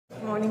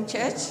Morning,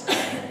 church.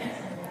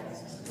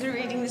 The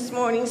reading this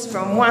morning is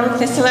from 1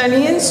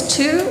 Thessalonians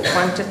 2,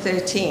 1 to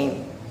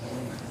 13.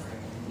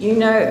 You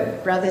know,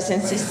 brothers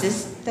and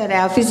sisters, that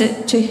our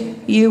visit to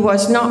you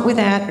was not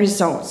without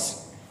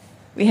results.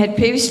 We had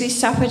previously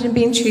suffered and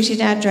been treated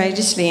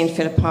outrageously in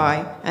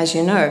Philippi, as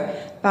you know,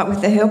 but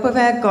with the help of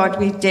our God,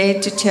 we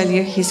dared to tell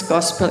you his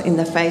gospel in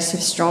the face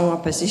of strong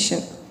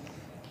opposition.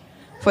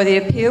 For the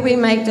appeal we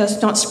make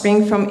does not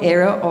spring from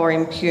error or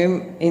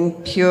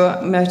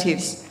impure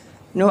motives,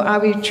 nor are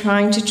we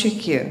trying to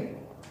trick you.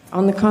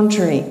 On the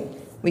contrary,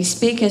 we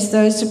speak as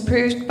those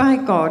approved by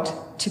God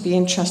to be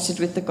entrusted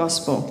with the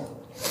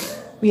gospel.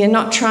 We are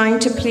not trying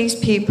to please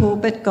people,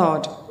 but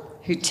God,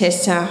 who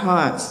tests our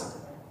hearts.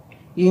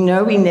 You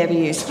know we never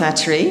use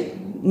flattery,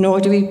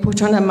 nor do we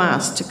put on a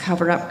mask to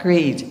cover up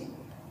greed.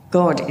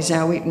 God is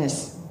our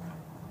witness.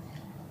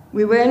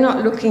 We were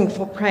not looking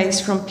for praise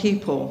from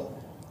people,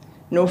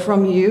 nor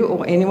from you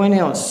or anyone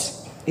else,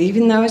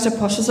 even though as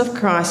apostles of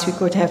Christ we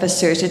could have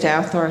asserted our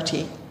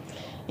authority.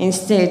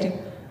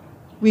 Instead,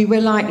 we were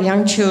like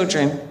young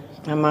children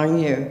among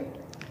you.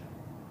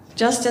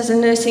 Just as a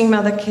nursing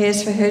mother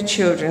cares for her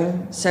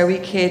children, so we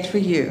cared for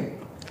you.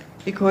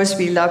 Because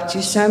we loved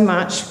you so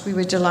much, we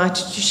were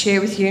delighted to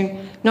share with you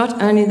not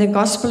only the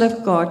gospel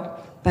of God,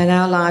 but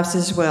our lives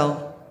as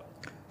well.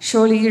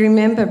 Surely you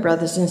remember,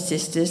 brothers and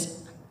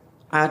sisters,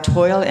 our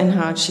toil and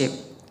hardship.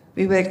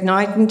 We worked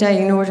night and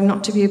day in order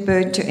not to be a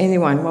burden to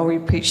anyone while we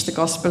preach the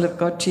gospel of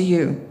God to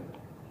you.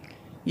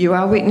 You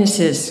are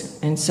witnesses,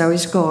 and so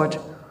is God,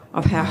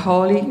 of how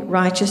holy,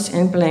 righteous,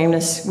 and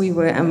blameless we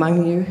were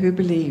among you who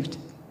believed.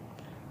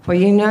 For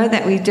you know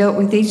that we dealt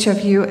with each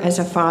of you as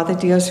a father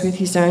deals with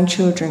his own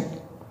children,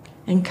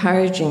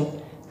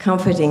 encouraging,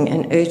 comforting,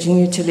 and urging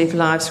you to live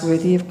lives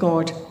worthy of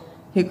God,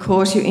 who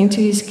calls you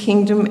into his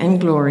kingdom and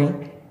glory.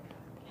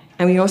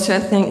 And we also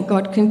thank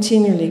God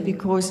continually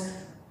because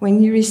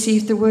when you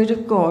receive the word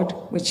of God,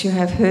 which you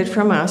have heard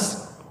from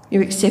us,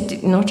 you accept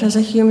it not as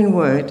a human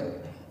word,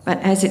 but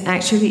as it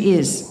actually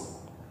is,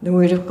 the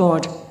word of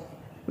God,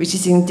 which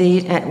is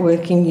indeed at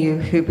work in you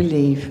who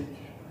believe.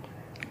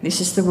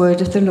 This is the word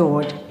of the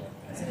Lord.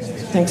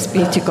 Thanks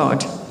be to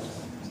God.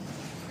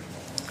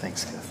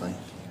 Thanks, Kathleen.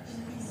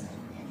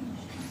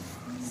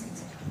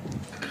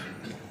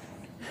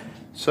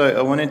 So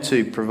I wanted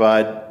to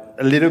provide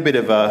a little bit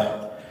of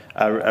a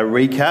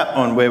recap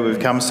on where we've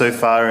come so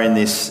far in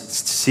this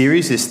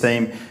series, this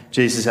theme,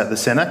 Jesus at the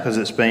Centre, because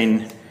it's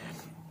been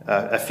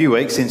a few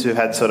weeks since we've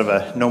had sort of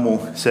a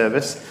normal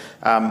service.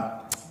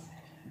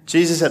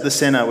 Jesus at the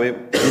centre,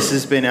 this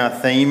has been our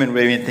theme, and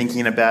we've been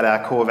thinking about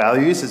our core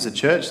values as a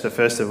church, the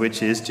first of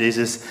which is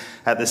Jesus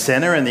at the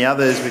centre, and the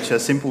others, which are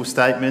simple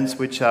statements,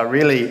 which are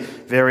really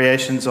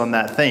variations on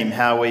that theme,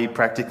 how we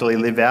practically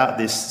live out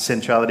this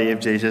centrality of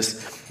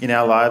Jesus in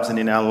our lives and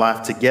in our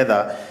life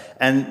together.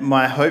 And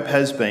my hope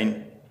has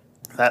been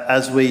that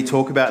as we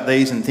talk about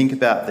these and think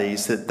about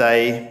these, that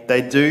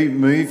they do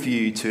move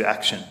you to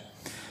action.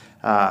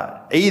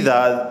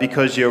 Either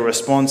because your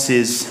response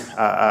is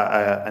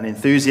an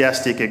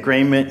enthusiastic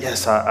agreement,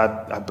 yes,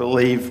 I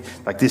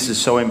believe like this is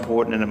so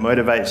important, and it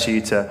motivates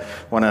you to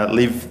want to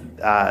live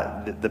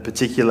the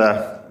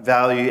particular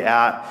value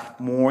out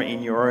more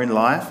in your own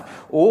life,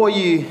 or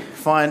you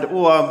find,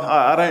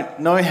 I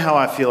don't know how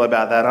I feel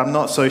about that, I'm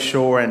not so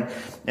sure,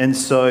 and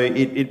so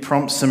it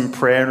prompts some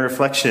prayer and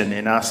reflection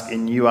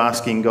in you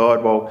asking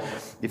God, well,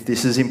 if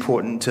this is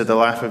important to the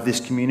life of this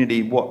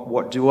community,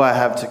 what do I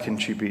have to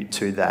contribute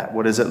to that?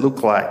 What does it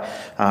look like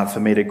for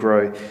me to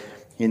grow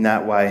in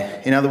that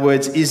way? In other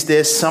words, is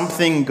there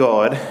something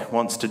God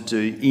wants to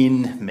do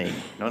in me?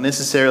 Not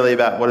necessarily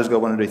about what does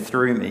God want to do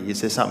through me.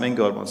 Is there something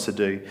God wants to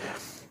do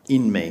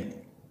in me?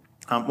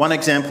 One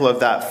example of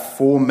that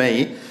for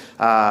me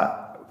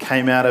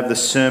came out of the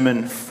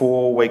sermon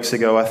 4 weeks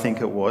ago, I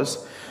think it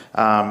was,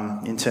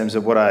 in terms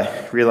of what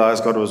I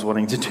realised God was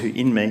wanting to do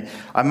in me.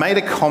 I made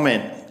a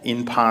comment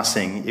in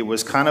passing. It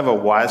was kind of a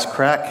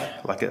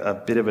wisecrack, like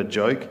a bit of a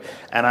joke,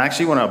 and I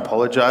actually want to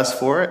apologise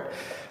for it.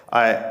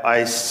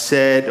 I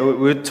said, we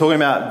were talking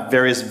about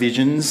various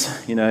visions,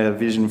 a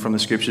vision from the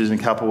scriptures and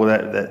a couple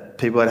that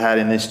people had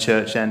in this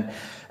church, and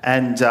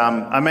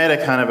I made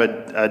a kind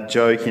of a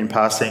joke in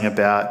passing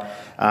about,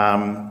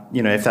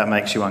 if that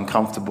makes you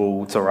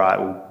uncomfortable, it's all right,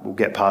 we'll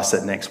get past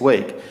it next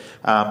week.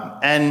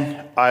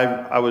 And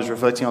I was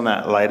reflecting on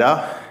that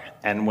later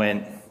and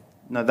went,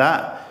 no,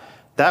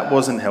 that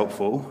wasn't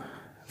helpful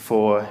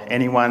for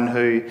anyone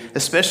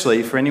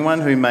especially for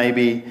anyone who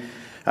maybe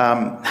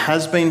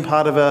has been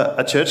part of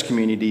a church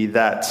community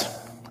that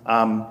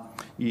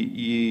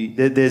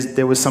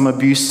there was some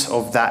abuse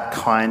of that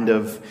kind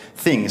of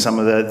thing, some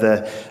of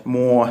the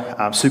more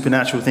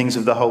supernatural things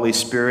of the Holy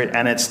Spirit,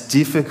 and it's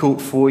difficult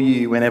for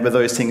you whenever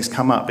those things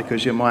come up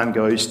because your mind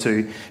goes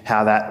to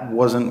how that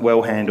wasn't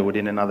well handled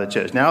in another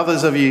church. Now,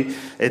 others of you,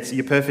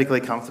 you're perfectly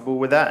comfortable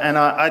with that, and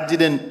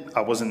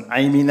I wasn't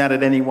aiming that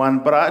at anyone,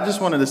 but I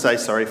just wanted to say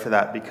sorry for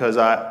that because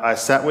I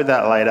sat with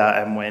that later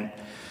and went,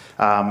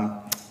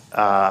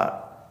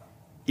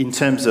 in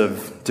terms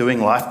of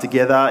doing life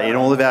together, in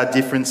all of our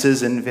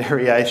differences and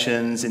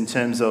variations, in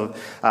terms of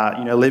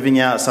living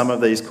out some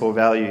of these core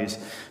values,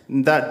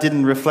 that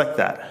didn't reflect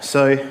that.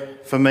 So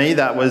for me,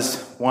 that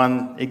was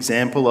one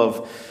example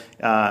of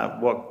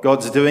what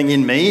God's doing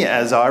in me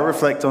as I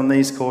reflect on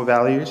these core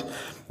values,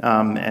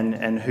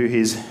 and who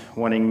He's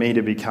wanting me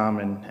to become,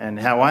 and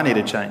how I need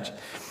to change.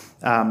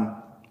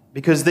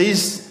 Because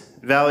these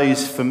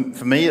values, for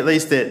me at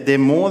least, they're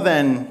more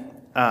than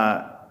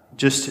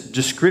just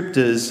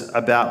descriptors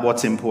about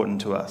what's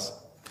important to us.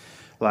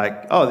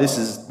 Like,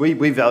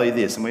 we value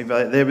this, and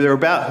they're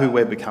about who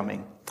we're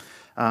becoming.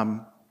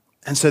 And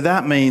so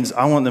that means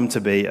I want them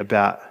to be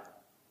about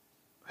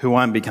who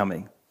I'm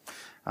becoming.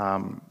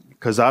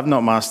 Because I've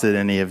not mastered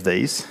any of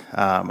these.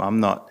 I'm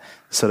not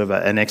sort of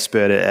an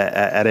expert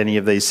at any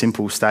of these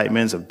simple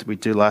statements of we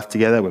do life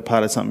together, we're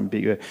part of something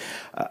bigger.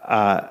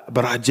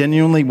 But I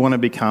genuinely want to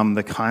become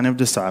the kind of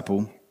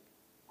disciple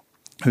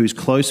whose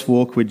close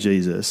walk with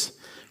Jesus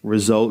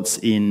results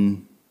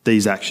in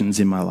these actions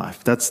in my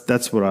life.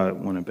 That's what I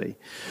want to be.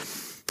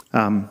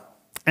 And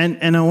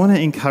I want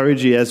to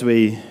encourage you as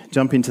we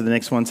jump into the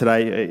next one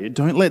today,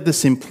 don't let the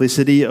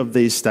simplicity of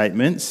these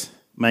statements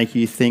make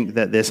you think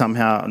that they're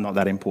somehow not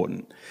that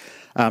important.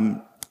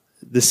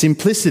 The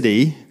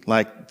simplicity,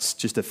 like it's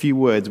just a few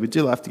words, we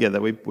do life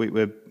together, we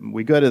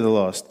go to the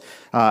lost,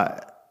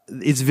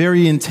 it's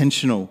very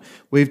intentional.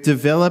 We've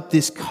developed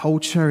this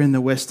culture in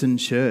the Western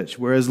church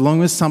where as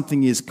long as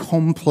something is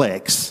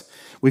complex,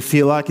 we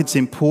feel like it's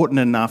important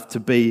enough to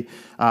be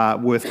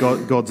worth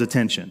God's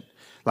attention.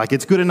 Like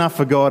it's good enough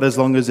for God as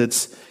long as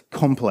it's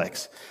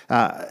complex.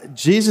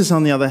 Jesus,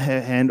 on the other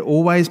hand,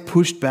 always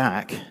pushed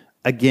back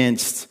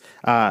against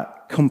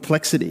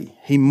complexity.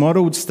 He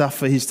modeled stuff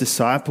for his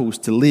disciples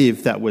to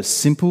live that was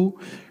simple,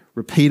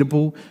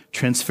 repeatable,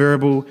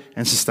 transferable,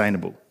 and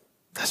sustainable.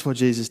 That's what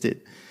Jesus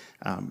did.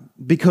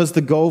 Because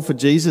the goal for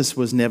Jesus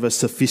was never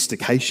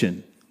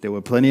sophistication. There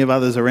were plenty of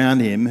others around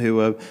him who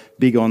were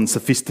big on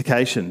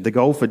sophistication. The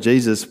goal for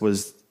Jesus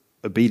was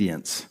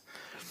obedience.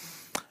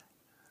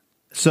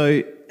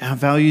 So our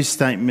value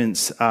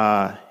statements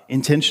are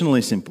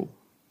intentionally simple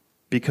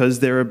because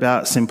they're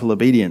about simple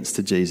obedience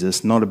to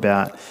Jesus, not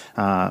about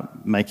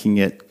making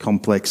it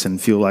complex and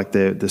feel like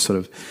they're sort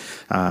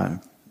of,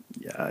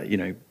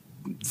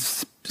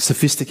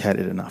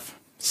 sophisticated enough.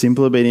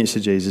 Simple obedience to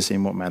Jesus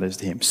in what matters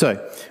to him.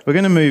 So we're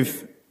going to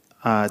move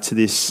to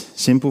this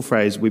simple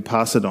phrase, we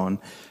pass it on,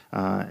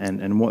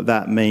 and what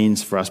that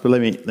means for us. But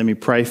let me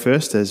pray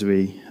first as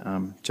we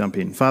jump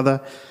in.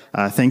 Father,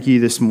 thank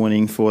you this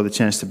morning for the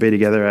chance to be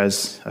together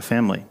as a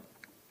family.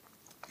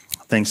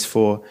 Thanks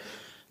for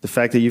the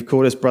fact that you've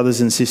called us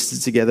brothers and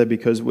sisters together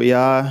because we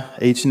are,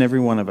 each and every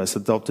one of us,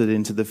 adopted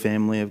into the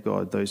family of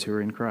God, those who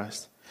are in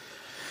Christ.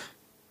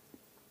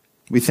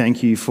 We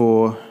thank you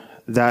for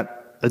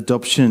that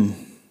adoption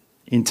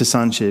into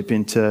sonship,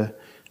 into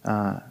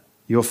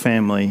your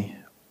family,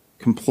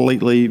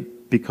 completely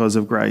because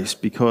of grace,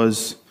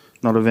 because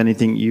not of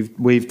anything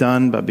we've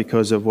done, but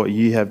because of what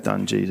you have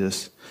done,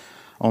 Jesus,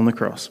 on the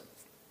cross.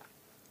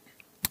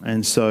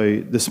 And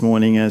so this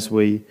morning, as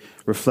we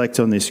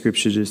reflect on this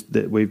scripture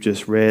that we've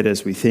just read,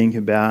 as we think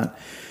about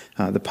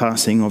the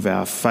passing of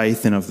our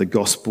faith and of the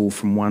gospel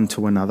from one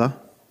to another,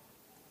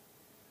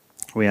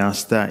 we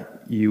ask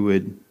that you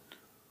would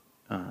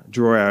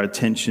draw our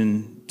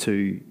attention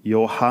to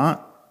your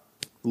heart,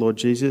 Lord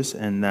Jesus,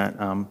 and that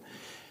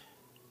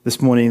this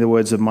morning the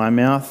words of my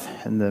mouth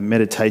and the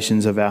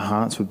meditations of our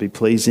hearts would be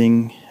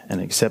pleasing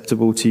and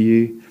acceptable to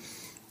you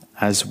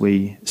as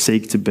we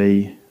seek to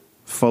be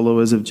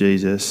followers of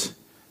Jesus,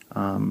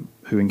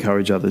 who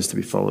encourage others to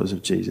be followers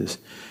of Jesus.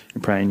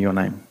 And pray in your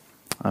name.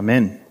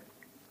 Amen.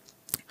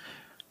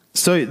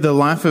 So the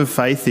life of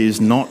faith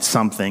is not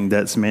something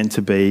that's meant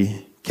to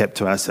be kept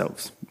to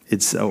ourselves.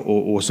 It's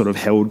or sort of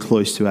held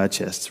close to our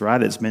chests,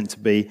 right? It's meant to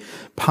be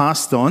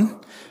passed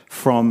on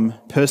from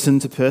person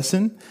to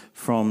person,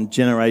 from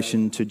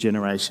generation to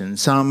generation.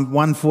 Psalm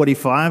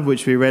 145,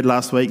 which we read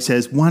last week,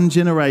 says, "One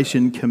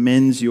generation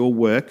commends your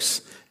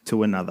works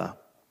to another.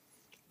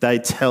 They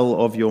tell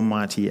of your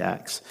mighty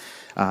acts."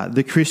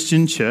 The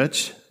Christian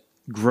church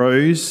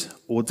grows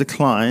or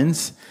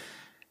declines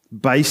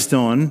based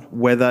on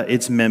whether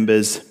its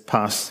members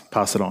pass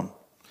it on.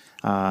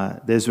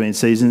 There's been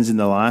seasons in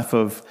the life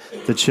of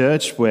the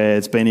church where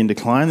it's been in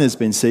decline. There's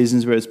been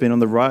seasons where it's been on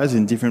the rise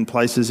in different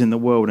places in the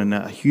world, and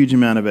a huge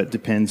amount of it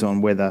depends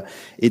on whether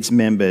its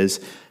members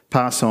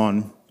pass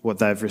on what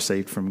they've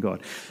received from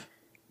God.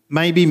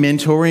 Maybe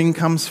mentoring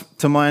comes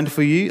to mind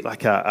for you,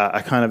 like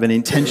a kind of an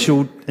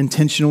intentional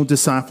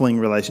discipling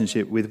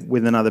relationship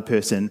with another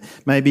person.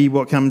 Maybe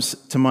what comes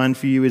to mind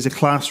for you is a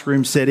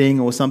classroom setting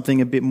or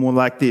something a bit more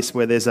like this,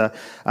 where there's a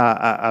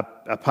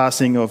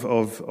passing of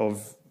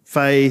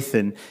faith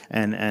and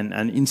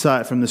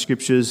insight from the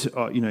scriptures,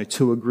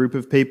 to a group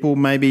of people.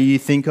 Maybe you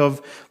think of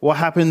what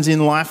happens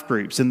in life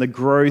groups and the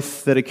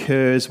growth that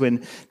occurs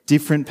when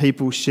different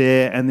people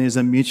share and there's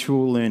a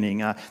mutual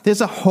learning.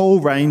 There's a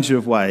whole range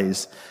of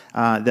ways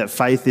that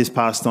faith is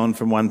passed on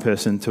from one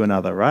person to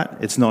another, right?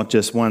 It's not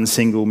just one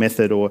single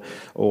method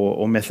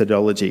or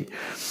methodology.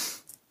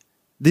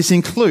 This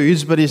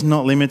includes, but is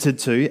not limited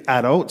to,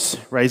 adults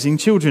raising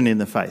children in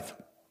the faith.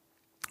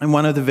 And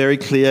one of the very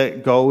clear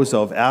goals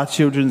of our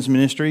children's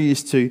ministry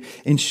is to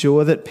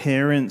ensure that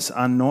parents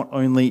are not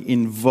only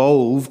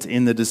involved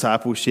in the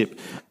discipleship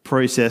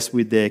process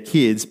with their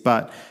kids,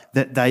 but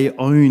that they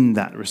own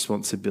that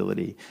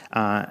responsibility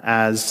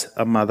as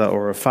a mother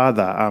or a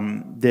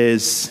father.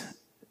 There's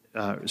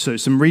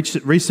some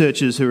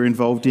researchers who are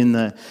involved in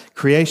the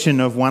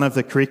creation of one of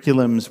the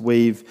curriculums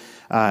we've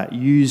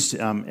used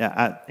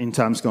in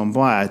times gone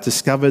by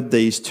discovered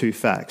these two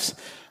facts.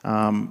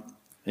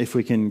 If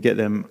we can get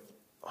them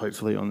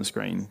hopefully on the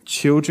screen.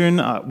 Children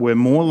were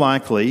more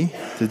likely,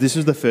 so this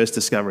was the first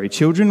discovery,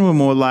 children were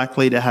more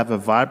likely to have a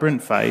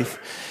vibrant faith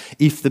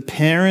if the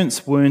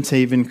parents weren't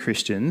even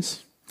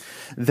Christians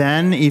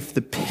than if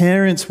the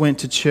parents went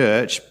to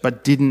church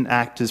but didn't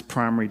act as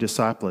primary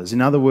disciplers. In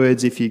other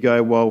words, if you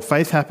go, well,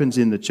 faith happens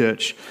in the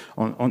church,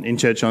 in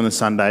church on a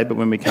Sunday, but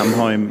when we come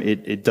home,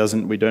 it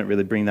doesn't. We don't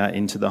really bring that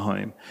into the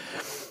home.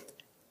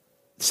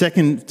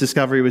 Second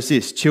discovery was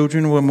this: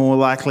 children were more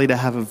likely to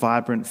have a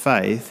vibrant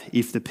faith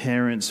if the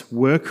parents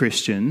were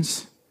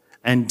Christians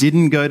and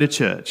didn't go to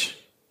church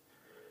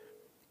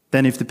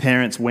than if the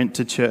parents went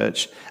to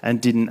church and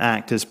didn't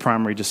act as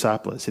primary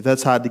disciplers. If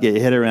that's hard to get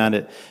your head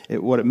around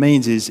what it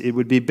means is it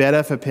would be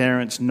better for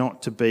parents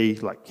not to be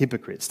like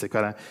hypocrites, to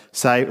kind of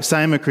say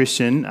I'm a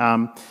Christian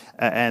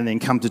and then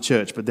come to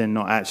church, but then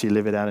not actually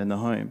live it out in the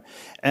home.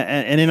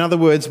 And in other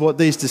words, what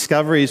these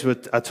discoveries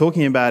are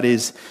talking about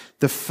is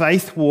the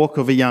faith walk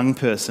of a young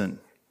person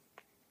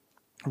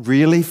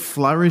really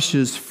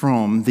flourishes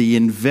from the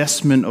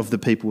investment of the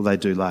people they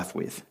do life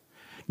with,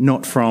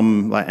 not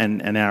from like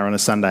an hour on a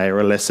Sunday or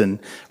a lesson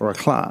or a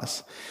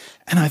class.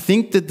 And I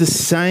think that the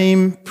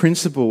same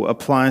principle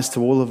applies to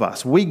all of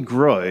us. We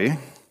grow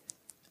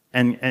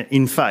and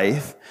in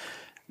faith,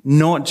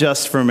 not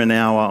just from an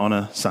hour on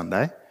a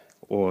Sunday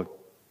or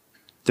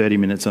 30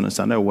 minutes on a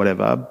Sunday or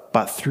whatever,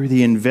 but through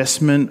the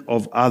investment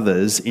of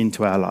others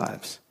into our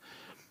lives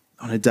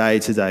on a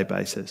day-to-day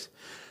basis.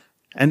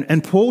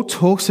 And Paul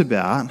talks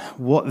about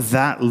what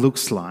that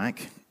looks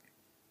like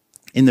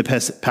in the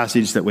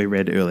passage that we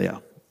read earlier.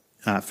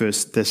 1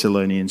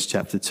 Thessalonians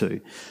chapter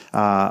 2.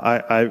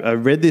 I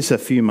read this a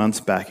few months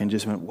back and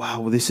just went,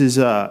 wow, this is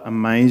an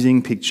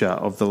amazing picture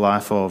of the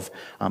life of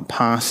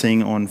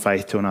passing on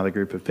faith to another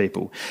group of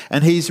people.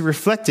 And he's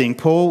reflecting,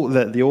 Paul,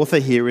 the author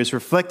here, is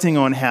reflecting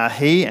on how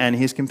he and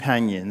his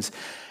companions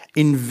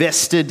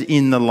invested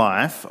in the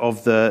life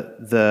of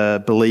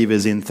the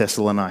believers in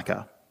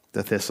Thessalonica,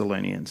 the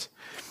Thessalonians.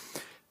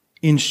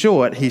 In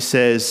short, he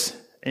says,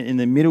 in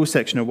the middle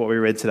section of what we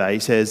read today, he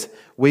says,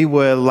 we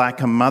were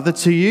like a mother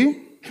to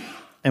you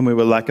and we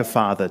were like a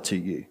father to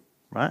you,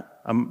 right?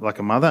 Like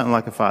a mother and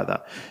like a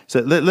father.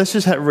 So let's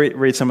just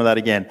read some of that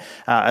again.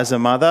 As a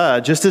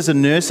mother, just as a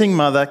nursing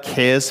mother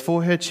cares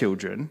for her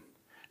children,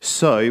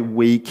 so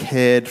we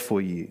cared for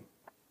you.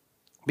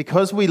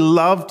 Because we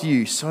loved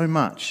you so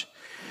much,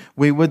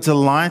 we were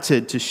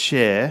delighted to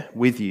share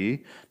with you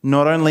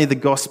not only the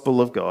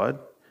gospel of God,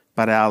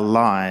 but our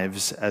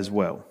lives as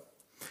well.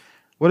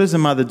 What does a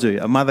mother do?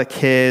 A mother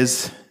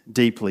cares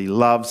deeply,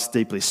 loves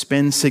deeply,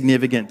 spends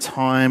significant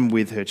time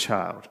with her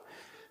child.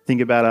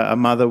 Think about a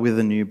mother with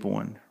a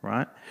newborn,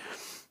 right?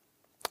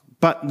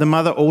 But the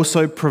mother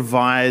also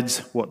provides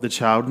what the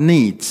child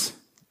needs,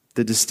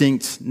 the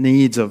distinct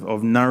needs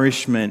of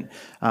nourishment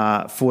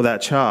for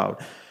that child.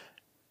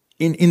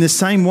 In the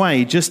same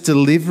way, just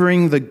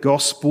delivering the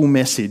gospel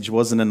message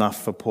wasn't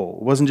enough for Paul.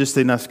 It wasn't just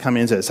enough to come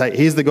in and say,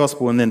 here's the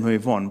gospel and then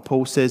move on.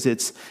 Paul says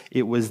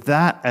it was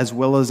that as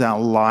well as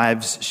our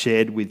lives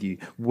shared with you,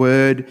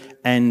 word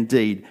and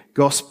deed,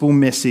 gospel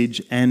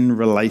message and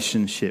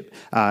relationship.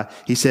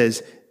 He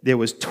says there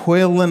was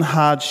toil and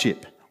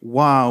hardship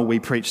while we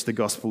preached the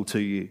gospel to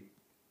you.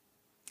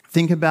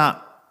 Think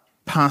about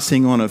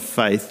passing on of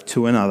faith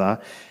to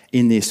another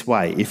in this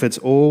way. If it's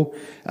all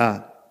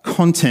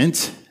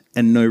content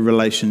and no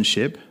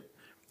relationship,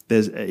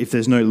 if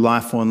there's no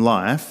life on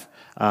life,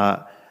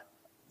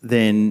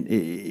 then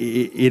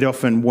it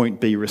often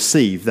won't be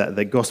received,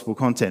 the gospel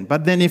content.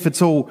 But then if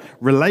it's all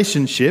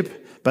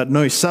relationship, but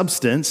no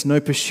substance,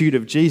 no pursuit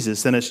of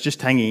Jesus, then it's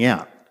just hanging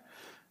out.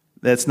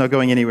 That's not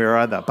going anywhere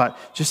either. But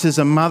just as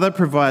a mother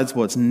provides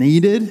what's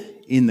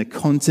needed in the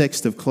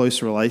context of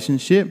close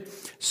relationship,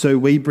 so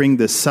we bring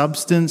the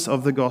substance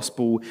of the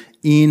gospel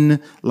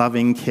in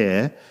loving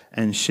care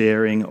and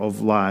sharing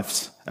of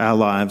our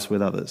lives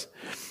with others.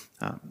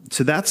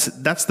 So that's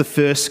the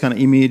first kind of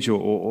image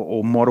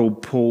or model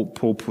Paul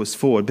puts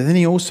forward. But then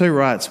he also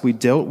writes, we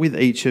dealt with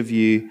each of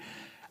you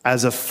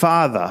as a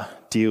father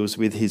deals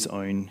with his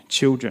own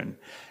children.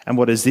 And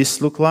what does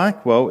this look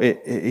like? Well,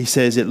 he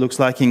says it looks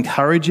like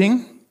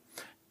encouraging,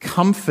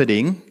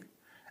 comforting,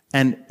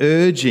 and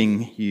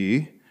urging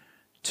you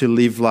to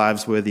live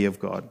lives worthy of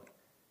God.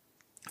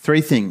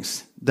 3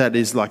 things. That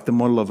is like the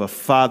model of a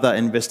father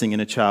investing in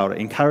a child: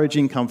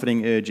 encouraging,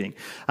 comforting, urging.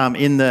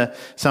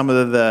 Some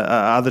of the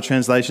other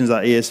translations,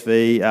 like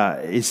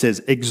ESV, it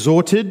says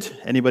exhorted.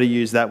 Anybody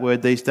use that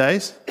word these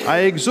days? I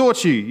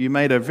exhort you. You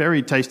made a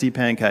very tasty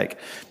pancake.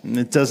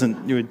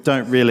 And you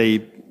don't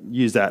really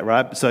use that,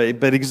 right?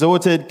 But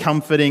exhorted,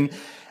 comforting,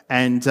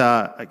 and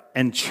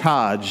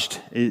charged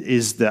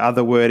is the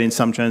other word in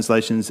some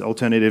translations,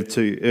 alternative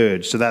to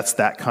urge. So that's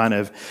that kind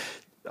of,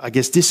 I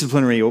guess,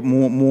 disciplinary or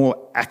more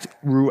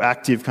real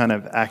active kind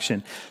of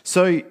action.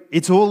 So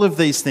it's all of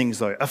these things,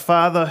 though. A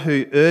father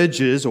who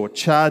urges or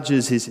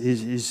charges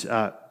his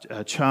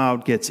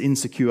child gets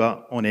insecure,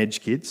 on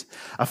edge kids.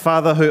 A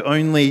father who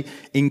only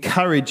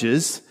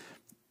encourages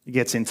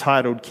gets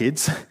entitled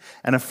kids.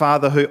 And a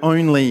father who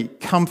only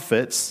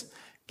comforts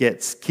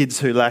gets kids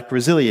who lack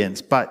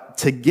resilience. But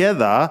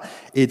together,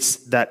 it's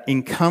that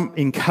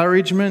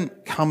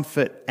encouragement,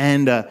 comfort,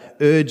 and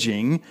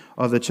urging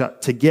of the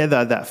child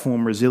together that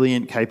form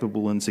resilient,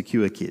 capable, and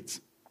secure kids.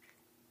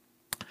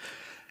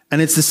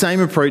 And it's the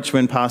same approach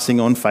when passing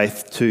on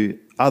faith to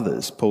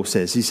others, Paul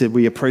says. He said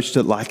we approached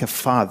it like a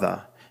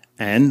father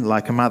and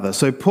like a mother.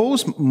 So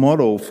Paul's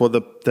model for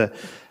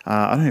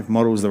I don't know if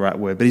model is the right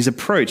word, but his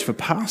approach for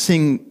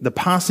the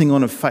passing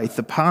on of faith,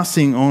 the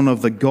passing on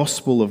of the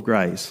gospel of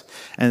grace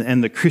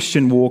and the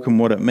Christian walk and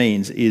what it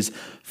means is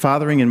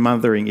fathering and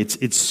mothering.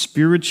 It's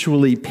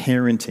spiritually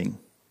parenting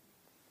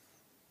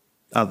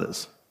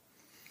others.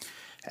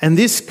 And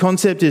this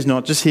concept is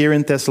not just here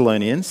in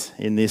Thessalonians,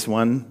 in this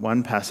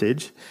one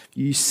passage.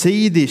 You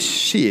see this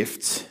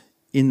shift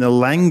in the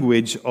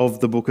language of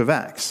the book of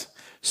Acts.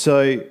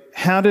 So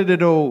how did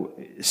it all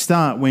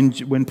start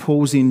when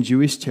Paul's in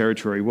Jewish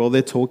territory? Well,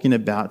 they're talking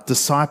about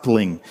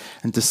discipling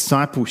and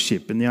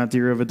discipleship and the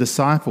idea of a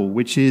disciple,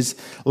 which is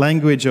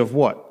language of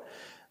what?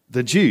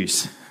 The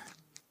Jews.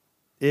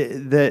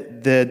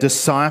 The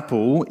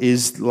disciple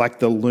is like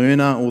the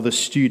learner or the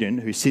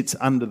student who sits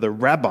under the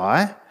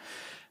rabbi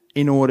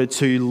in order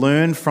to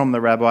learn from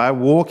the rabbi,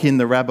 walk in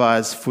the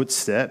rabbi's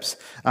footsteps,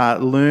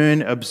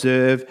 learn,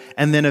 observe,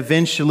 and then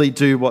eventually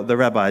do what the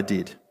rabbi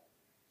did.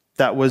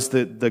 That was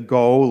the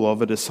goal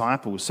of a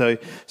disciple. So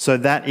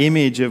that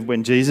image of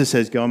when Jesus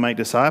says, go and make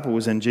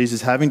disciples, and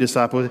Jesus having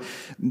disciples,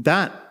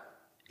 that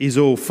is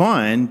all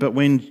fine. But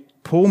when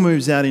Paul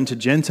moves out into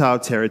Gentile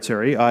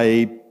territory,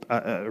 i.e.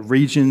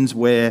 regions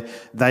where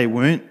they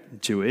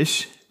weren't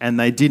Jewish and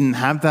they didn't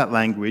have that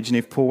language, and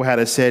if Paul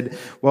had said,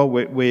 well,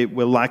 we're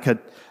like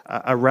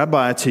a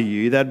rabbi to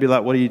you, they'd be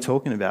like, what are you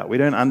talking about? We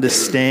don't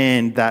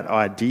understand that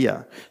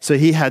idea. So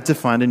he had to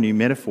find a new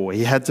metaphor.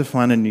 He had to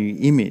find a new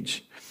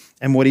image.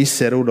 And what he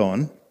settled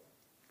on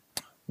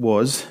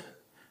was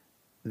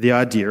the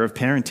idea of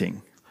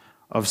parenting,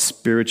 of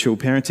spiritual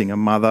parenting, a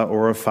mother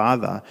or a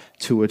father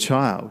to a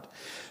child.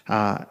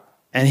 And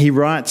he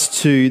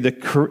writes to the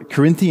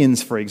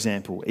Corinthians, for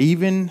example,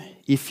 even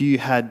if you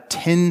had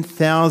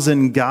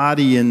 10,000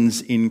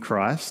 guardians in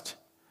Christ,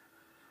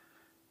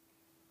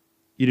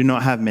 you do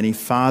not have many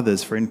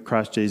fathers, for in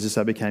Christ Jesus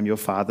I became your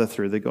father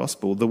through the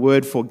gospel. The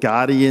word for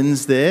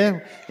guardians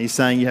there, he's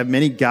saying you have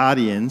many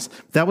guardians.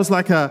 That was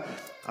like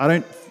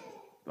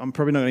I'm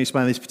probably not going to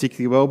explain this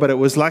particularly well, but it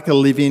was like a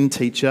live-in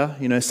teacher,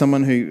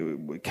 someone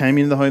who came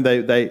into the home,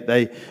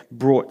 they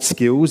brought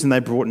skills and they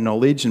brought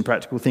knowledge and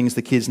practical things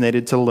the kids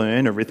needed to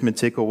learn,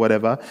 arithmetic or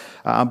whatever,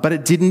 but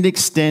it didn't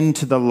extend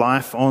to the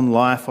life-on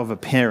life of a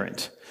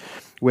parent,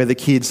 where the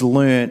kids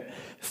learnt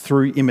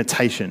through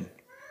imitation.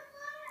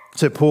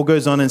 So Paul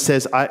goes on and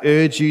says, I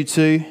urge you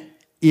to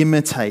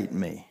imitate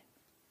me.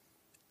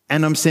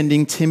 And I'm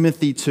sending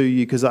Timothy to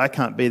you because I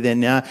can't be there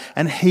now,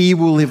 and he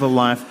will live a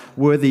life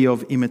worthy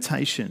of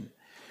imitation.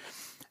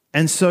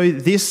 And so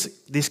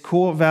this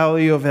core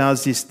value of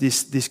ours,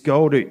 this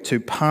goal to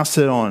pass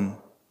it on,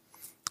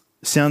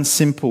 sounds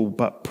simple,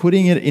 but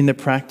putting it into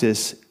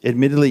practice,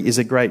 admittedly, is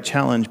a great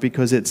challenge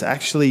because it's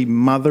actually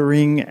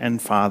mothering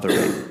and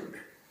fathering.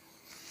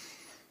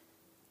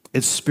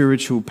 It's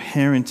spiritual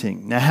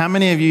parenting. Now, how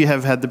many of you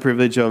have had the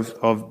privilege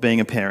of being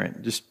a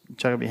parent? Just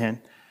chuck up your hand.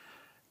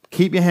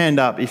 Keep your hand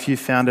up if you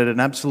found it an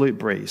absolute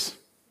breeze.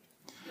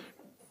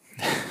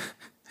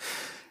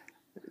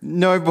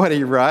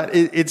 Nobody, right?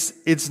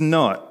 It's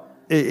not.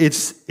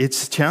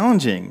 It's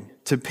challenging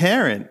to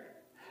parent.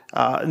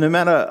 No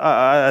matter,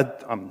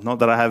 not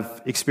that I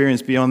have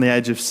experience beyond the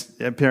age of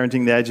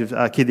parenting,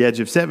 the age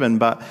of 7,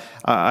 but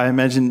I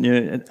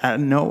imagine at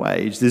no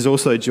age. There's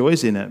also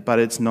joys in it, but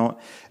it's not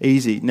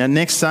easy. Now,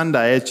 next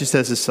Sunday, just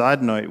as a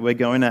side note, we're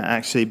going to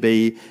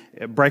actually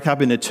break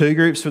up into 2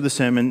 groups for the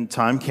sermon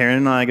time. Karen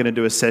and I are going to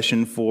do a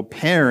session for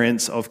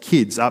parents of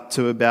kids up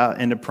to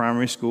about end of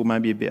primary school,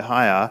 maybe a bit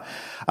higher,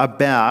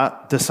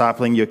 about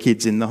discipling your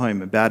kids in the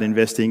home, about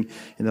investing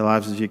in the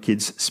lives of your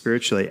kids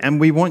spiritually. And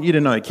we want you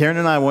to know, Karen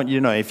and I want you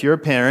to know, if you're a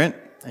parent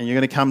and you're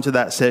going to come to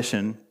that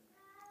session,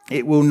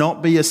 it will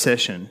not be a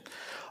session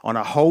on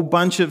a whole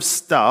bunch of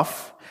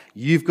stuff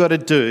you've got to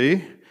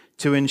do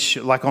to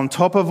ensure, like on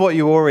top of what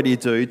you already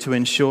do, to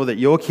ensure that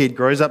your kid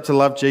grows up to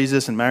love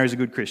Jesus and marries a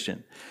good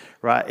Christian,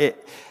 right?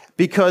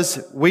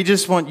 Because we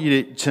just want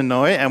you to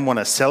know and want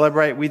to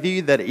celebrate with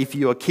you that if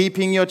you are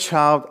keeping your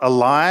child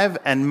alive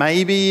and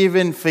maybe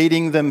even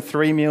feeding them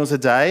 3 meals a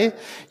day,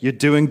 you're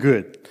doing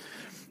good,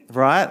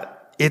 right?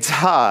 It's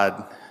hard.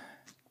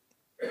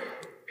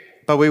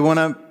 But we want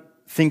to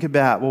think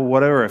about, well,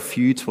 what are a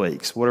few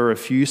tweaks? What are a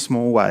few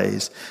small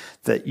ways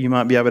that you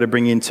might be able to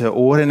bring into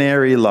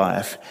ordinary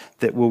life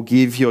that will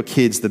give your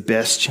kids the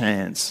best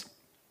chance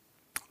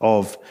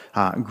of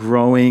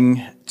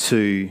growing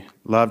to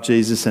love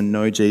Jesus and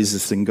know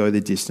Jesus and go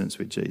the distance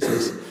with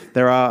Jesus?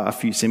 There are a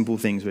few simple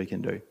things we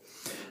can do.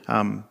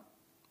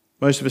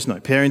 Most of us know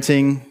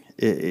parenting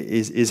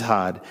is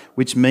hard,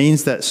 which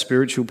means that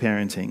spiritual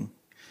parenting,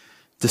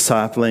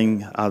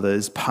 discipling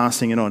others,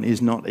 passing it on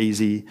is not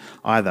easy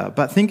either.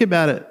 But think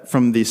about it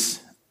from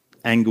this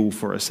angle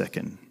for a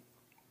second.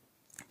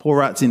 Paul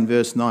writes in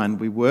verse 9,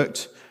 we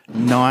worked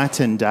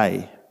night and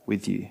day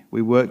with you.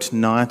 We worked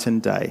night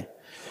and day.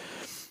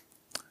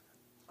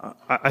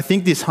 I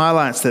think this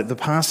highlights that the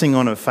passing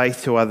on of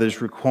faith to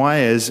others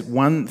requires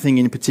one thing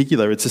in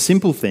particular. It's a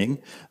simple thing,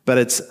 but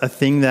it's a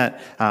thing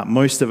that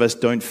most of us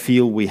don't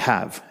feel we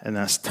have, and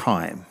that's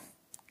time.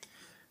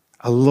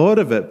 A lot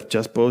of it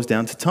just boils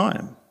down to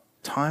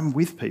time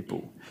with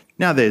people.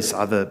 Now, there's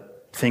other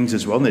things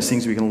as well, and there's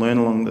things we can learn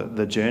along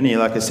the journey.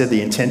 Like I said, the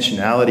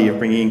intentionality of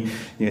bringing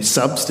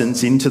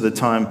substance into the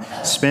time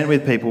spent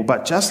with people.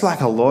 But just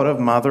like a lot of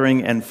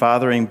mothering and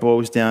fathering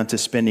boils down to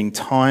spending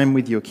time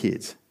with your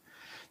kids,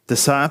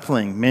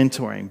 discipling,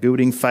 mentoring,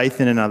 building faith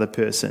in another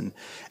person,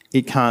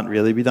 it can't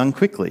really be done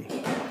quickly.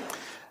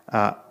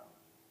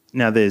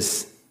 Now,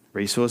 there's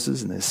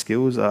resources and there's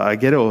skills. I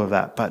get all of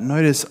that. But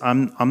notice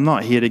I'm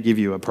not here to give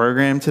you a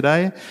program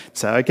today.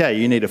 So, okay,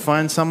 you need to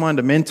find someone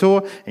to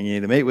mentor and you need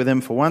to meet with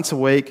them for once a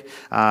week,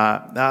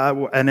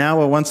 an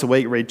hour once a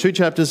week, read 2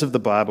 chapters of the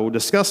Bible,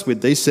 discuss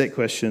with these set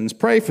questions,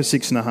 pray for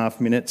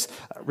 6.5 minutes,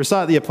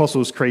 recite the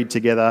Apostles' Creed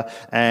together,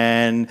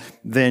 and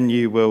then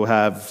you will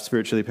have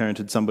spiritually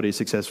parented somebody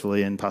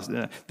successfully and passed.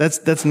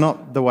 That's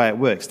not the way it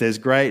works. There's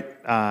great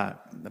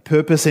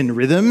purpose in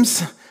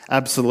rhythms.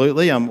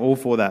 Absolutely, I'm all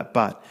for that.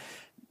 But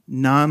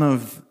none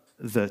of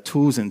the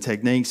tools and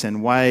techniques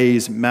and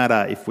ways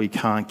matter if we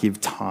can't give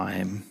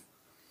time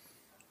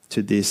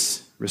to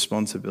this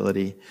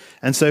responsibility.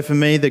 And so for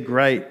me, the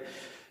great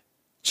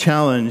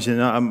challenge,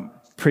 and I'm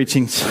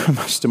preaching so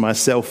much to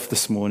myself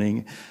this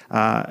morning,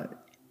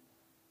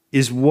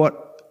 is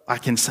what I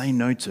can say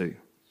no to.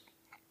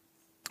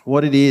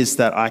 What it is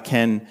that I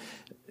can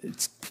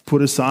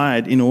put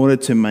aside in order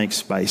to make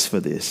space for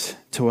this,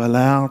 to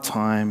allow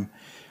time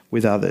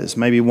with others.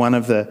 Maybe one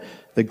of the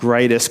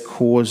greatest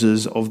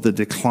causes of the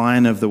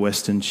decline of the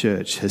Western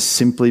church has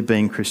simply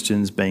been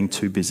Christians being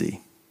too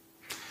busy.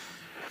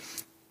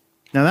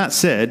 Now, that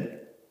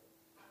said,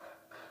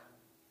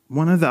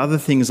 one of the other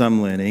things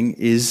I'm learning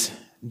is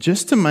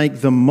just to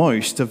make the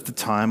most of the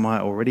time I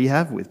already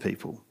have with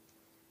people.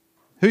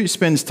 Who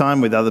spends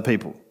time with other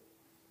people?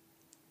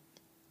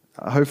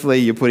 Hopefully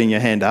you're putting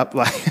your hand up.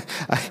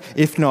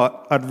 If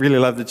not, I'd really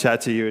love to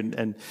chat to you.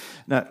 And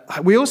no,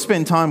 we all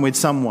spend time with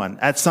someone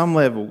at some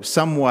level,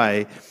 some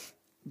way,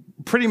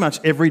 pretty much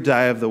every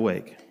day of the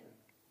week.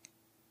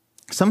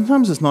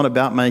 Sometimes it's not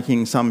about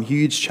making some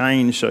huge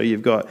change so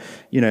you've got,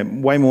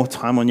 way more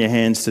time on your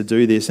hands to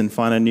do this and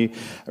find a new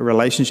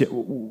relationship.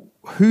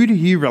 Who do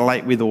you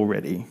relate with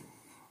already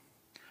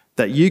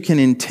that you can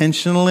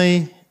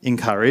intentionally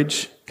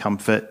encourage,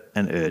 comfort,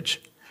 and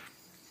urge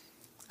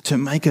to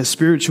make a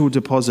spiritual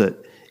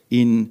deposit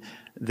in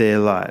their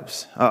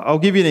lives? I'll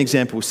give you an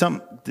example.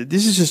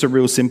 This is just a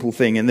real simple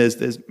thing, and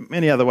there's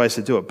many other ways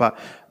to do it. But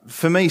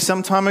for me,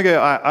 some time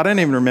ago, I don't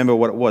even remember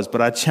what it was,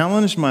 but I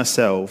challenged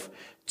myself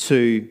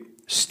to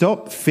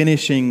stop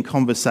finishing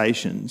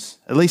conversations,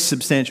 at least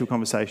substantial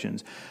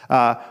conversations,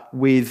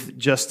 with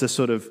just a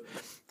sort of,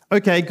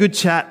 okay, good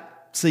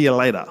chat, see you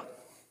later,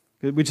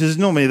 which is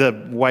normally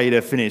the way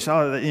to finish.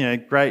 Oh,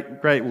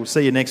 great, we'll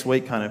see you next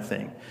week kind of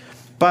thing.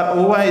 But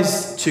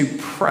always to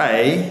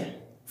pray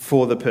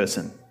for the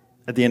person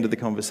at the end of the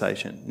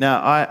conversation.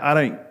 Now,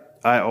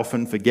 I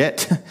often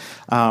forget.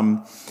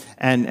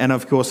 And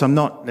of course, I'm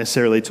not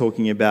necessarily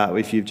talking about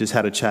if you've just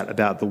had a chat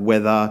about the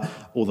weather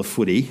or the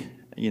footy,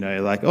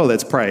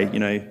 let's pray,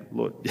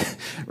 Lord.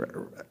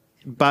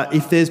 But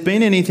if there's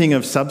been anything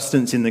of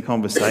substance in the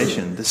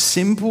conversation, the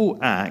simple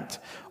act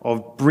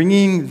of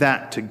bringing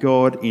that to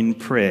God in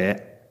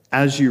prayer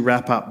as you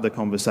wrap up the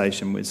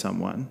conversation with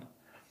someone,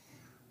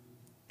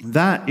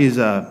 that is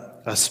a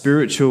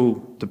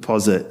spiritual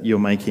deposit you're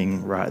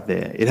making right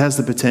there. It has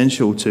the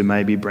potential to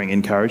maybe bring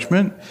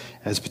encouragement,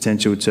 has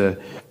potential to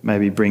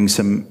maybe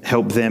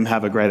help them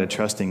have a greater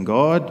trust in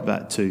God,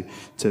 but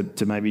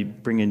to maybe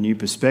bring a new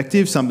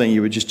perspective, something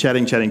you were just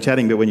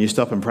chatting, but when you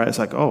stop and pray, it's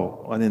like,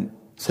 oh, I didn't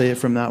see it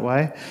from that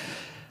way.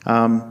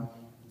 I'm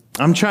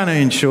trying to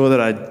ensure that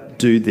I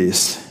do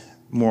this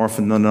more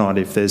often than not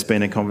if there's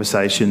been a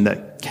conversation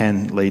that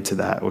can lead to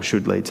that or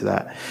should lead to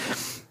that.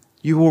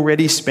 You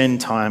already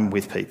spend time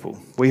with people.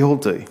 We all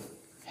do.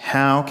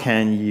 How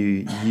can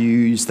you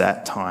use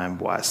that time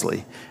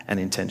wisely and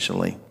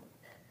intentionally?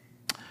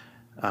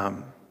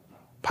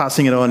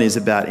 Passing it on is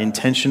about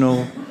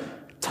intentional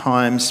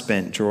time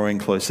spent drawing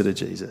closer to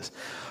Jesus.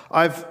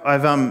 I've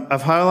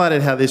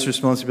highlighted how this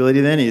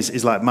responsibility then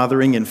is like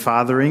mothering and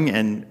fathering,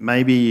 and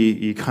maybe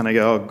you kind of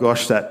go, oh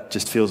gosh, that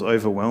just feels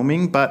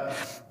overwhelming. But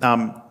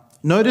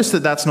notice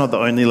that that's not the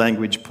only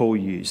language Paul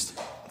used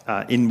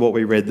in what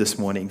we read this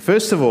morning.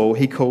 First of all,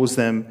 he calls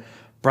them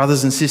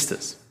brothers and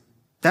sisters.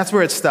 That's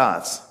where it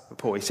starts for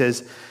Paul. He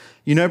says,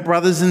 you know,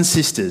 brothers and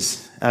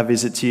sisters, our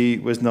visit to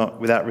you was not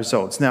without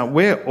results. Now,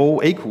 we're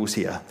all equals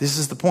here. This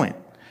is the point.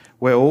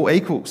 We're all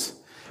equals.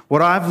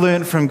 What I've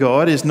learned from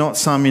God is not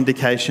some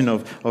indication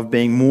of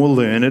being more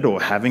learned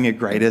or having a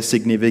greater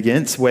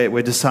significance.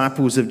 We're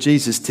disciples of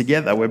Jesus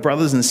together. We're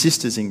brothers and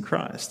sisters in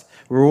Christ.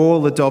 We're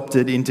all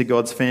adopted into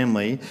God's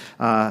family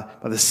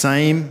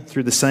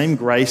through the same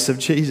grace of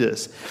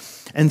Jesus.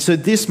 And so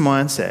this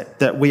mindset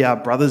that we are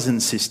brothers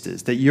and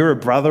sisters, that you're a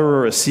brother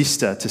or a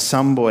sister to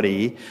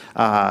somebody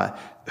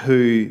who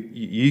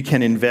you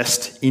can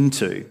invest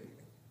into,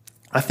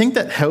 I think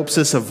that helps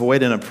us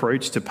avoid an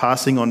approach to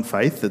passing on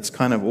faith that's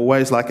kind of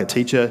always like a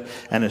teacher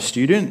and a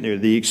student,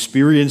 the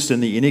experienced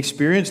and the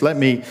inexperienced. Let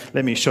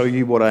me show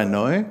you what I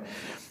know.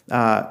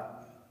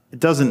 It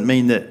doesn't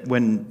mean that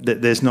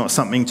that there's not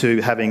something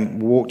to having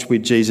walked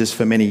with Jesus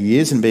for many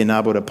years and being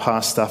able to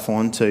pass stuff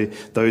on to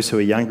those who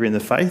are younger in the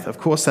faith. Of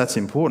course, that's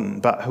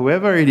important. But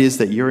whoever it is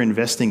that you're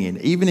investing in,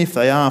 even if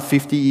they are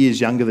 50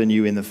 years younger than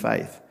you in the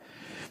faith,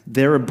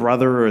 they're a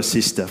brother or a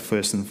sister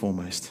first and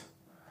foremost.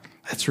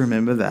 Let's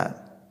remember that.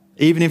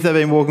 Even if they've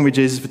been walking with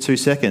Jesus for 2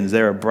 seconds,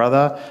 they're a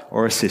brother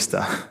or a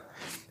sister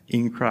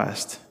in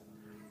Christ.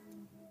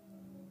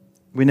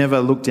 We never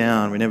look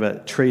down. We never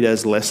treat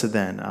as lesser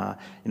than.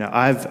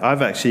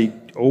 I've actually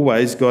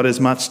always got as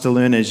much to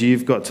learn as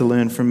you've got to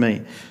learn from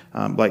me.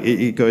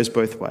 It goes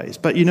both ways.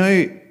 But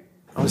I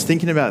was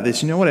thinking about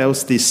this. You know what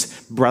else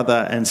this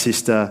brother and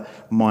sister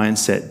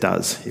mindset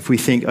does? If we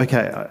think,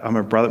 okay,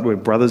 we're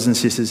brothers and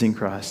sisters in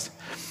Christ.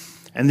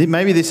 And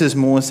maybe this is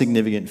more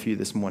significant for you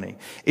this morning.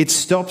 It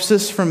stops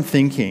us from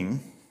thinking,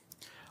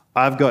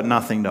 I've got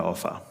nothing to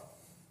offer.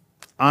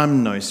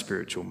 I'm no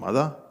spiritual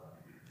mother.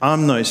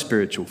 I'm no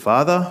spiritual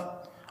father.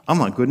 I'm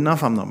not good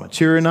enough. I'm not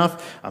mature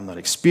enough. I'm not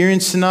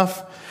experienced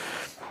enough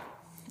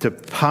to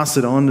pass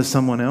it on to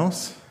someone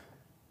else.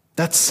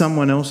 That's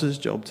someone else's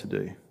job to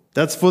do.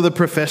 That's for the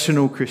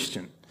professional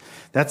Christian.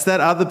 That's that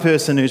other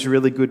person who's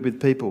really good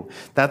with people.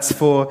 That's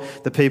for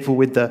the people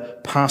with the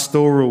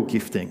pastoral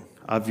gifting.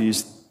 I've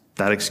used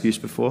that excuse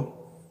before.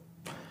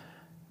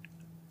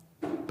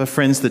 But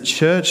friends, the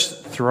church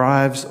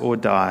thrives or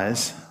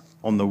dies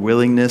on the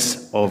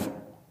willingness of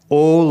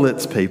all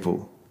its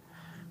people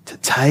to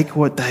take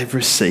what they've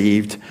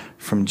received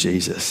from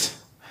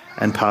Jesus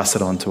and pass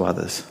it on to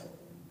others.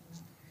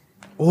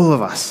 All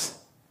of us.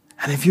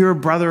 And if you're a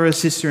brother or a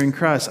sister in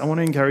Christ, I want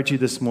to encourage you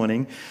this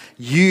morning,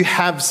 you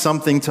have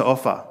something to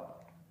offer.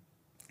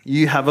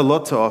 You have a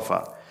lot to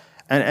offer.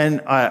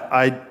 And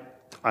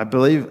I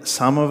believe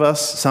some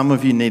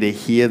of you need to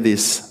hear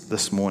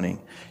this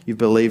morning. You've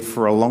believed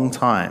for a long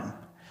time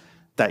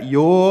that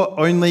your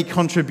only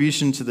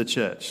contribution to the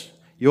church,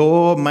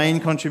 your main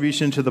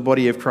contribution to the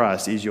body of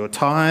Christ is your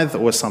tithe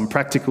or some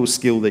practical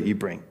skill that you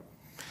bring.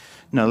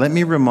 No, let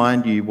me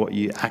remind you what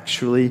you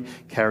actually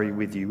carry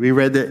with you. We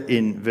read it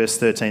in verse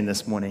 13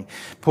 this morning.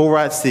 Paul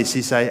writes this,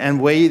 he says,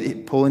 and we,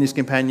 Paul and his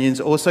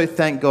companions, also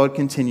thank God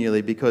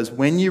continually because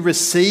when you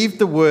received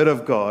the word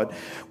of God,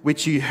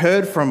 which you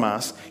heard from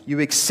us,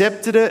 you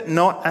accepted it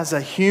not as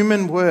a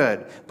human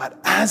word, but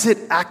as it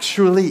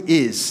actually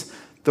is,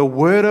 the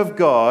word of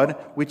God,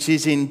 which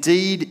is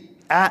indeed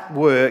at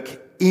work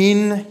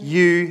in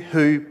you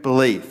who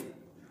believe.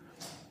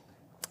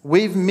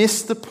 We've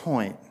missed the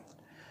point.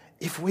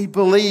 If we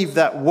believe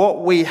that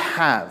what we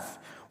have,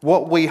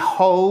 what we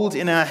hold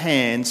in our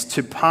hands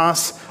to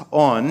pass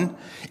on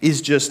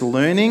is just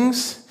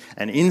learnings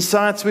and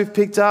insights we've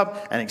picked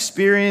up and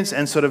experience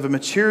and sort of a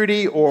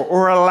maturity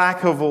or a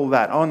lack of all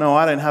that. Oh no,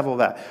 I don't have all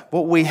that.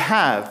 What we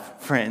have,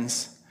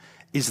 friends,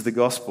 is the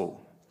gospel.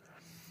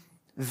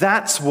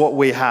 That's what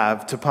we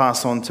have to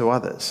pass on to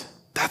others.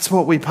 That's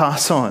what we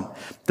pass on.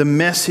 The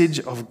message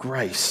of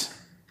grace.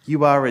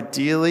 You are a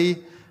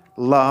dearly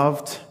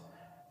loved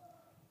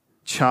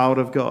child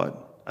of God,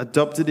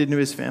 adopted into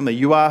his family.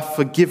 You are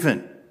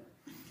forgiven.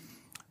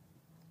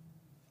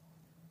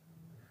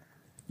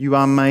 You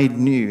are made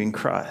new in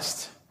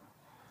Christ.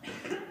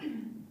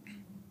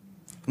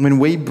 When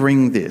we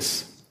bring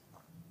this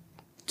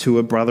to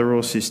a brother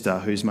or sister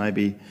who's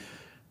maybe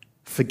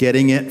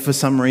forgetting it for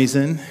some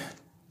reason,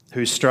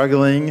 who's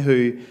struggling,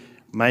 who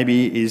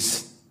maybe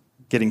is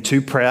getting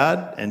too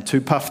proud and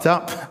too puffed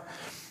up,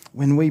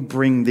 when we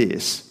bring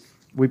this,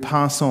 we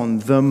pass on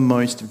the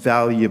most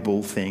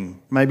valuable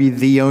thing, maybe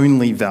the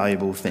only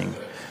valuable thing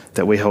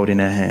that we hold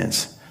in our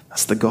hands.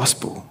 That's the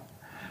gospel.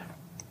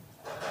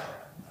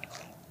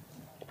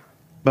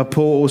 But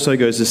Paul also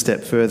goes a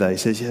step further. He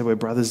says, yeah, we're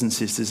brothers and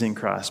sisters in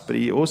Christ. But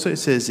he also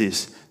says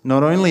this,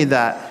 not only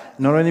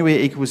we're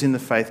equals in the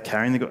faith,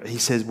 carrying the gospel, he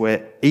says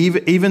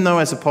even though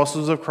as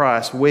apostles of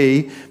Christ,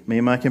 me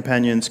and my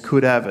companions,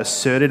 could have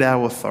asserted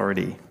our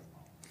authority,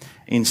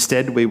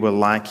 instead we were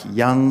like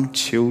young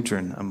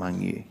children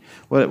among you.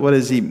 What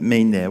does he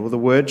mean there? Well, the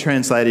word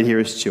translated here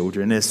as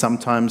children is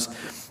sometimes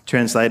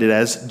translated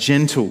as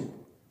gentle.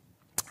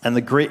 And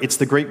it's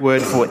the Greek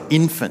word for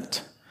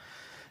infant.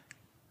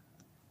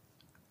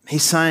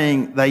 He's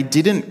saying they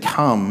didn't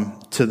come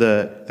to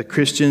the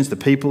Christians, the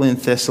people in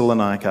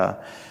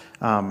Thessalonica,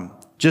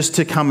 just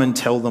to come and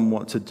tell them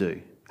what to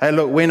do. Hey,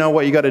 look, we know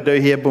what you got to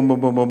do here, boom, boom,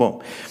 boom, boom,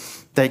 boom.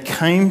 They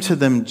came to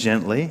them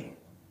gently.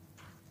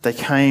 They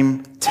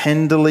came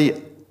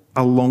tenderly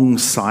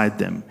alongside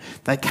them.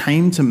 They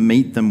came to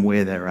meet them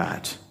where they're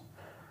at.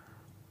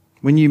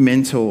 When you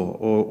mentor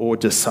or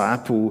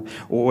disciple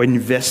or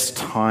invest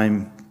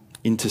time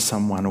into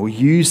someone or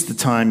use the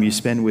time you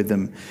spend with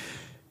them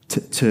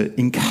to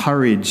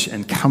encourage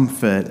and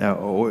comfort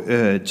or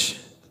urge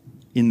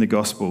in the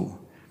gospel,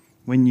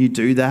 when you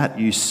do that,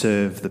 you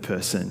serve the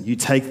person. You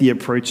take the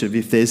approach of,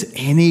 if there's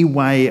any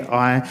way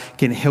I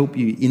can help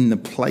you in the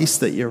place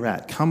that you're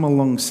at, come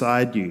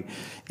alongside you.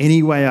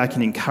 Any way I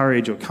can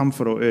encourage or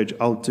comfort or urge,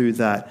 I'll do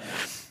that.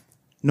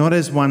 Not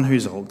as one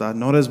who's older,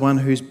 not as one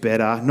who's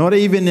better, not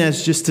even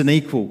as just an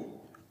equal,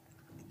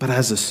 but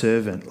as a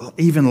servant,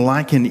 even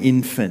like an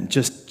infant,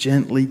 just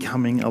gently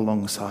coming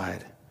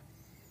alongside.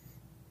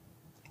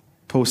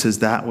 Paul says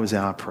that was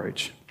our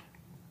approach.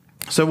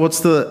 So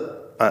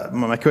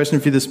my question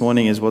for you this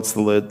morning is, what's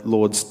the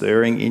Lord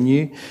stirring in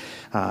you?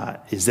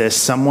 Is there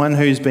someone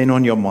who's been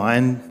on your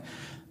mind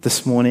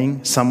this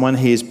morning? Someone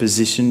He has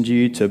positioned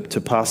you to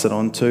pass it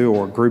on to,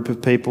 or a group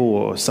of people,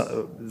 or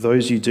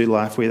those you do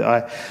life with?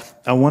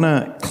 I want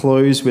to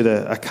close with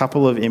a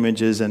couple of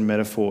images and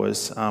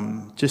metaphors,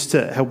 just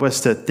to help us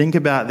to think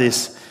about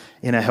this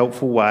in a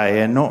helpful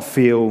way and not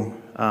feel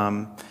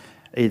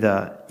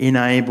either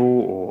unable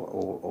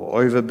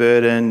or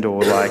overburdened,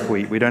 or like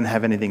we don't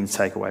have anything to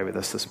take away with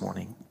us this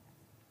morning.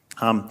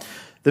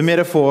 The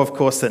metaphor, of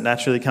course, that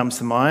naturally comes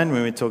to mind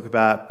when we talk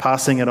about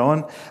passing it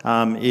on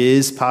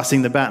is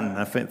passing the baton.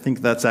 I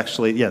think that's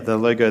actually, the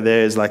logo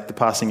there is like the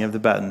passing of the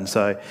baton.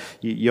 So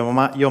your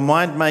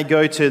mind may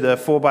go to the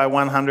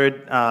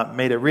 4x100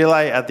 metre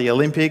relay at the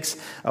Olympics,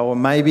 or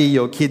maybe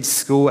your kid's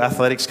school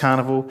athletics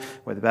carnival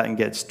where the baton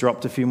gets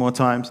dropped a few more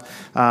times.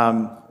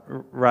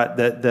 Right,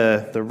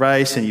 the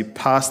race, and you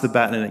pass the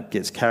baton and it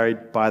gets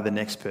carried by the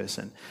next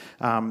person.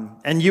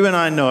 And you and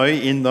I know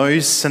in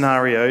those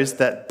scenarios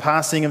that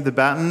passing of the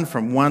baton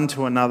from one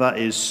to another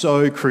is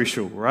so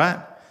crucial, right?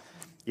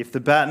 If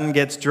the baton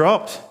gets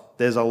dropped,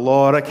 there's a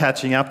lot of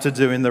catching up to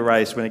do in the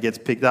race when it gets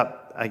picked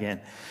up again.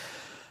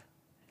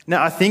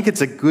 Now, I think it's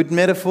a good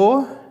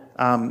metaphor.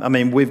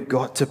 We've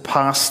got to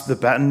pass the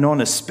baton on,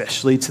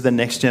 especially to the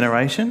next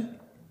generation.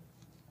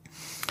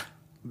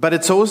 But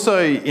it's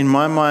also, in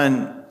my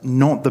mind,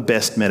 not the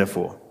best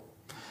metaphor,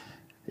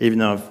 even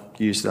though I've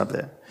used it up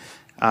there.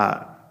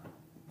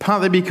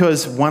 Partly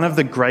because one of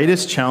the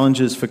greatest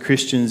challenges for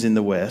Christians in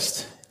the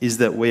West is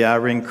that we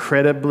are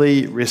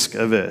incredibly risk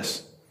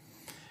averse.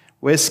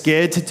 We're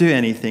scared to do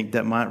anything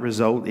that might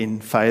result in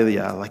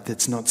failure, like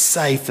that's not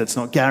safe, that's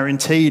not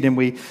guaranteed, and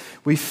we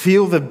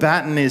feel the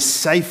baton is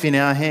safe in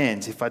our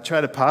hands. If I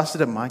try to pass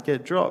it, it might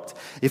get dropped.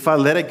 If I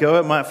let it go,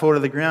 it might fall to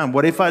the ground.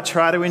 What if I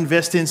try to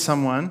invest in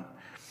someone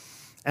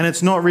and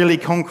it's not really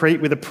concrete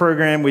with a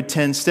program with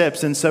 10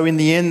 steps, and so in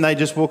the end they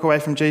just walk away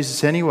from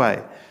Jesus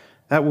anyway?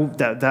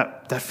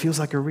 That feels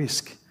like a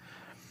risk.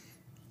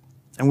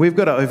 And we've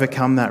got to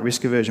overcome that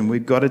risk aversion.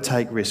 We've got to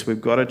take risks.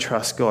 We've got to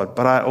trust God.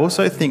 But I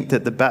also think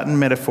that the baton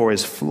metaphor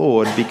is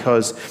flawed,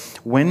 because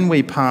when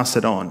we pass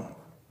it on,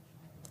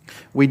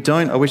 we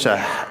don't... I wish I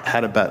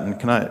had a baton.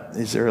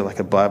 Is there like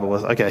a Bible?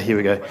 Okay, here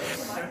we go.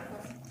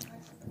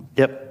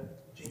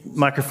 Yep.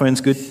 Microphone's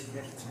good.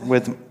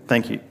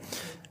 Thank you.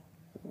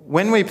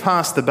 When we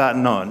pass the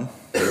baton on,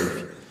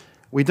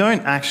 we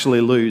don't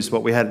actually lose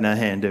what we had in our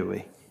hand, do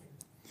we?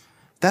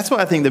 That's why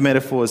I think the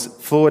metaphor is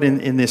flawed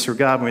in this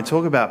regard when we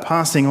talk about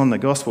passing on the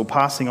gospel,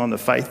 passing on the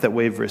faith that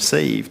we've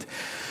received.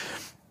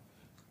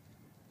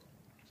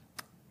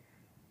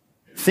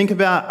 Think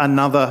about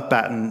another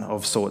baton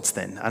of sorts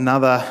then,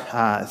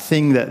 another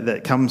thing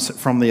that comes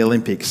from the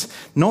Olympics.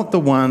 Not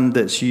the one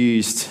that's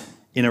used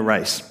in a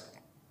race,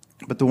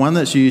 but the one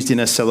that's used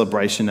in a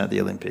celebration at the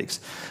Olympics.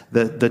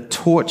 The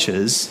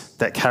torches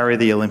that carry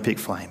the Olympic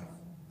flame.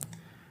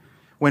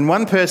 When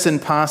one person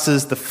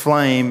passes the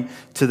flame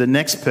to the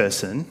next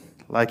person,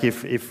 like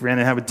if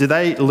Rhiannon Howard, do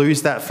they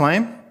lose that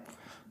flame?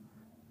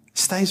 It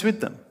stays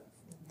with them.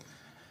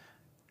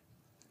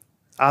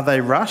 Are they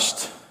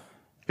rushed?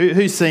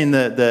 Who's seen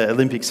the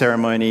Olympic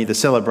ceremony, the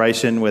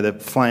celebration where the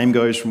flame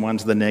goes from one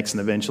to the next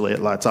and eventually it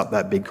lights up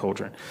that big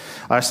cauldron?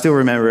 I still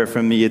remember it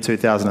from the year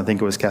 2000. I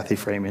think it was Kathy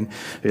Freeman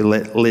who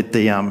lit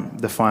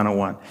the final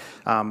one.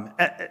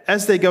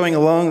 As they're going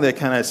along, they're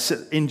kind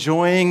of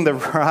enjoying the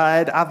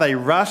ride. Are they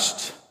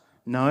rushed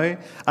No.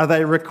 Are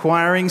they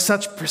requiring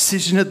such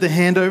precision at the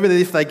handover that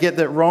if they get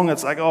that wrong,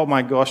 it's like, oh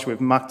my gosh,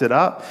 we've mucked it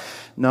up?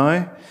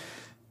 No.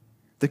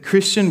 The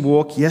Christian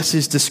walk, yes,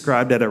 is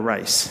described as a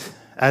race,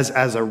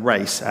 as a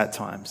race at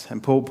times.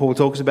 And Paul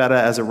talks about it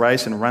as a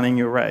race and running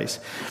your race.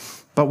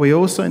 But we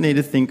also need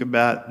to think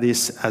about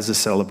this as a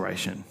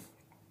celebration.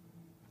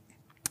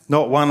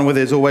 Not one where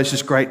there's always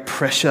just great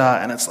pressure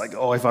and it's like,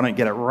 oh, if I don't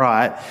get it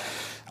right,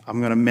 I'm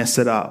going to mess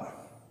it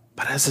up.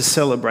 But as a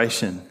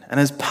celebration. And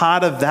as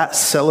part of that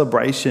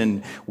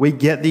celebration, we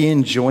get the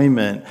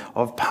enjoyment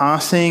of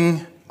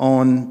passing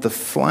on the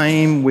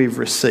flame we've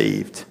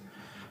received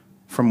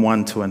from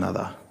one to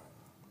another.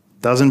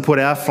 Doesn't put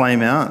our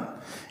flame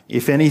out.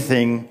 If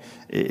anything,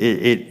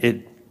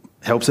 it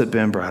helps it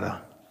burn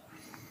brighter.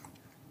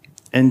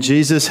 And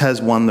Jesus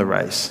has won the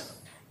race.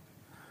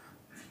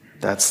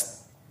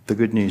 That's the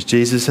good news.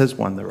 Jesus has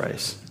won the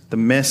race. The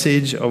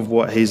message of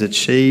what he's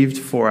achieved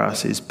for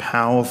us is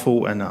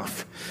powerful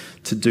enough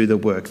to do the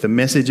work. The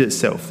message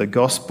itself, the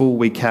gospel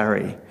we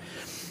carry,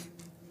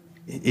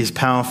 is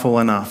powerful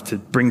enough to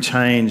bring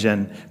change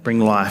and bring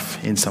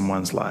life in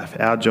someone's life.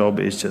 Our job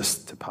is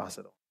just to pass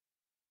it on.